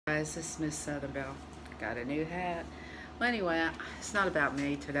Guys, this is Miss Southernbelle. Got a new hat. Well, anyway, it's not about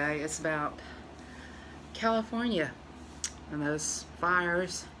me today. It's about California and those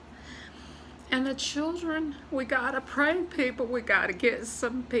fires. And the children, we gotta pray, people. We gotta get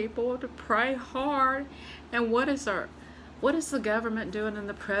some people to pray hard. And what is the government doing and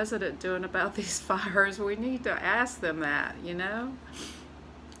the president doing about these fires? We need to ask them that, you know?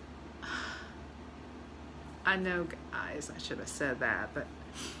 I know, guys, I should have said that, but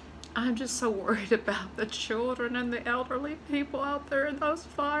I'm just so worried about the children and the elderly people out there in those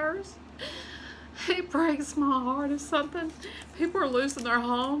fires. It breaks my heart if something. People are losing their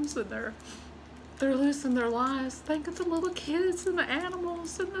homes and they're losing their lives. Think of the little kids and the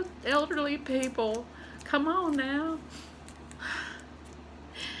animals and the elderly people. Come on now.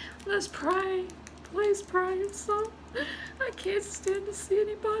 Let's pray. Please pray. So I can't stand to see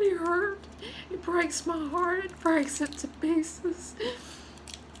anybody hurt. It breaks my heart. It breaks it to pieces.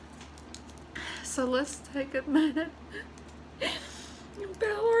 So let's take a minute and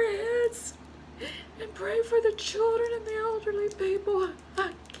bow our heads and pray for the children and the elderly people.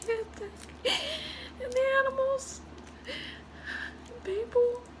 I can't think. And the animals and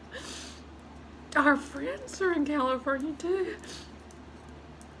people. Our friends are in California too.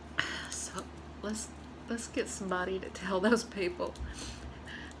 So let's get somebody to tell those people.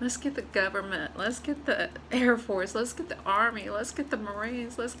 Let's get the government, let's get the Air Force, let's get the Army, let's get the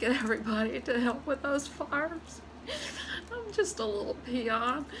Marines, let's get everybody to help with those fires. I'm just a little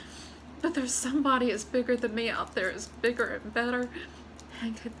peon, but there's somebody that's bigger than me out there, is bigger and better,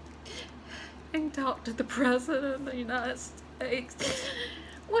 and talk to the President of the United States.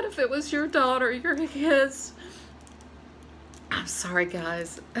 What if it was your daughter, your kids? I'm sorry,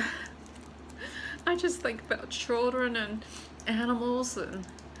 guys. I just think about children and animals and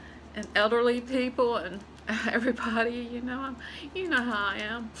elderly people and everybody, you know how I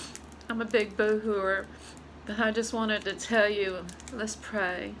am. I'm a big boo-hooer, but I just wanted to tell you, let's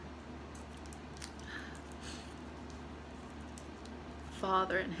pray.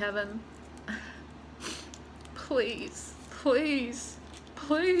 Father in heaven, please, please,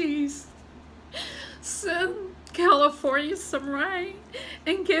 please send California some rain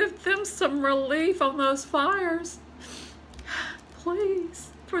and give them some relief on those fires. Please.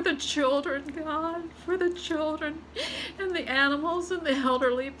 For the children, God, for the children and the animals and the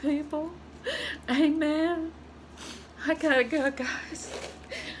elderly people. Amen. I gotta go, guys.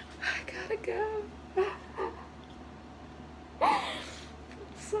 I gotta go.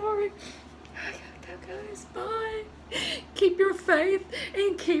 Sorry. I gotta go, guys. Bye. Keep your faith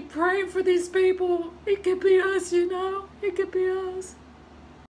and keep praying for these people. It could be us, you know. It could be us.